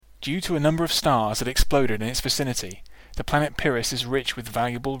Due to a number of stars that exploded in its vicinity, the planet Pyrrhus is rich with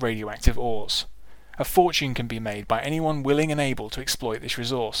valuable radioactive ores. A fortune can be made by anyone willing and able to exploit this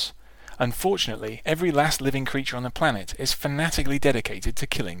resource. Unfortunately, every last living creature on the planet is fanatically dedicated to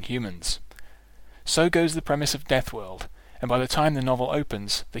killing humans. So goes the premise of Deathworld, and by the time the novel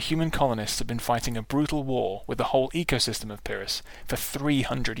opens, the human colonists have been fighting a brutal war with the whole ecosystem of Pyrrhus for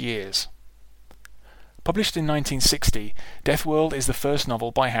 300 years. Published in 1960, Deathworld is the first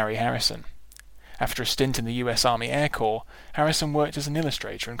novel by Harry Harrison. After a stint in the US Army Air Corps, Harrison worked as an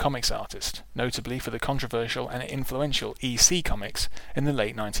illustrator and comics artist, notably for the controversial and influential EC comics in the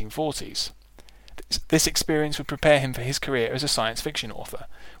late 1940s. This experience would prepare him for his career as a science fiction author,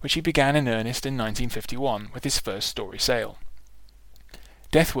 which he began in earnest in 1951 with his first story sale.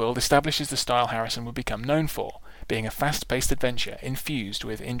 Deathworld establishes the style Harrison would become known for, being a fast-paced adventure infused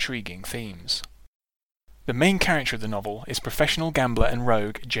with intriguing themes. The main character of the novel is professional gambler and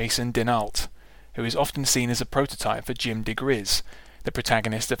rogue Jason Denault, who is often seen as a prototype for Jim DeGriz, the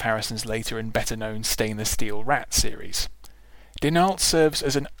protagonist of Harrison's later and better-known Stainless Steel Rat series. Denault serves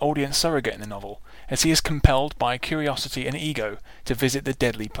as an audience surrogate in the novel, as he is compelled by curiosity and ego to visit the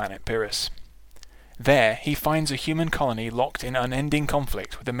deadly planet Pyrrhus. There, he finds a human colony locked in unending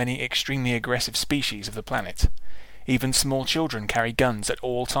conflict with the many extremely aggressive species of the planet. Even small children carry guns at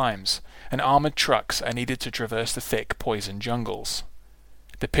all times, and armoured trucks are needed to traverse the thick, poisoned jungles.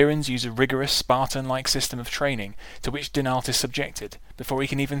 The Pyrrhans use a rigorous Spartan-like system of training to which Denault is subjected before he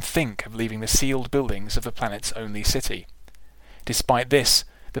can even think of leaving the sealed buildings of the planet's only city. Despite this,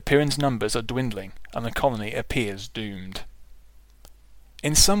 the Pyrrhans' numbers are dwindling, and the colony appears doomed.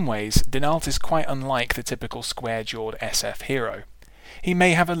 In some ways, Denault is quite unlike the typical square-jawed SF hero. He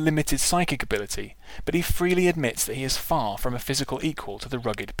may have a limited psychic ability, but he freely admits that he is far from a physical equal to the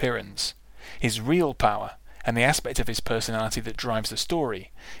rugged Pyrrhans. His real power, and the aspect of his personality that drives the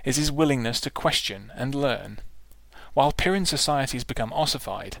story, is his willingness to question and learn. While Pyrrhan societies become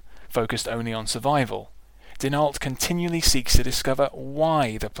ossified, focused only on survival, Denault continually seeks to discover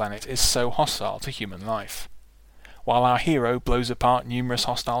why the planet is so hostile to human life. While our hero blows apart numerous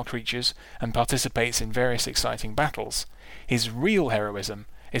hostile creatures and participates in various exciting battles, his real heroism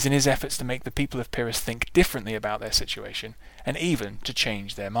is in his efforts to make the people of Pyrrhus think differently about their situation, and even to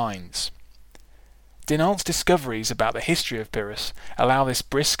change their minds. Denault's discoveries about the history of Pyrrhus allow this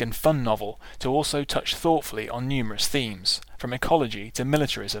brisk and fun novel to also touch thoughtfully on numerous themes, from ecology to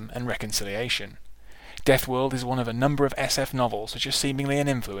militarism and reconciliation. Deathworld is one of a number of SF novels which are seemingly an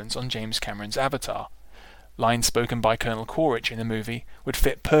influence on James Cameron's Avatar. Lines spoken by Colonel Quaritch in the movie would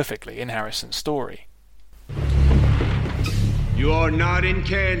fit perfectly in Harrison's story. You are not in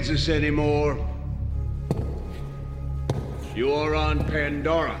Kansas anymore. You are on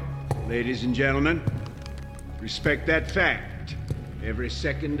Pandora, ladies and gentlemen. Respect that fact every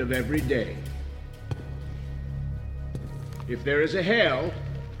second of every day. If there is a hell,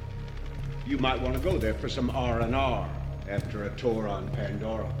 you might want to go there for some R&R after a tour on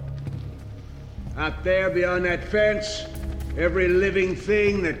Pandora. Out there beyond that fence, every living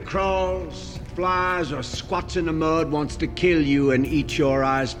thing that crawls, flies, or squats in the mud wants to kill you and eat your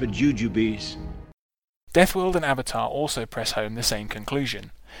eyes for jujubes. Deathworld and Avatar also press home the same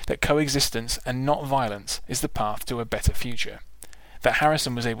conclusion, that coexistence and not violence is the path to a better future. That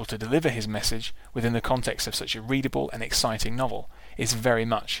Harrison was able to deliver his message within the context of such a readable and exciting novel is very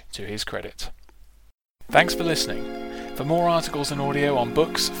much to his credit. Thanks for listening. For more articles and audio on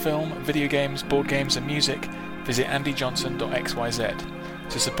books, film, video games, board games and music, visit andyjohnson.xyz.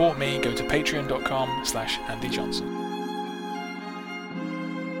 To support me, go to patreon.com/andyjohnson.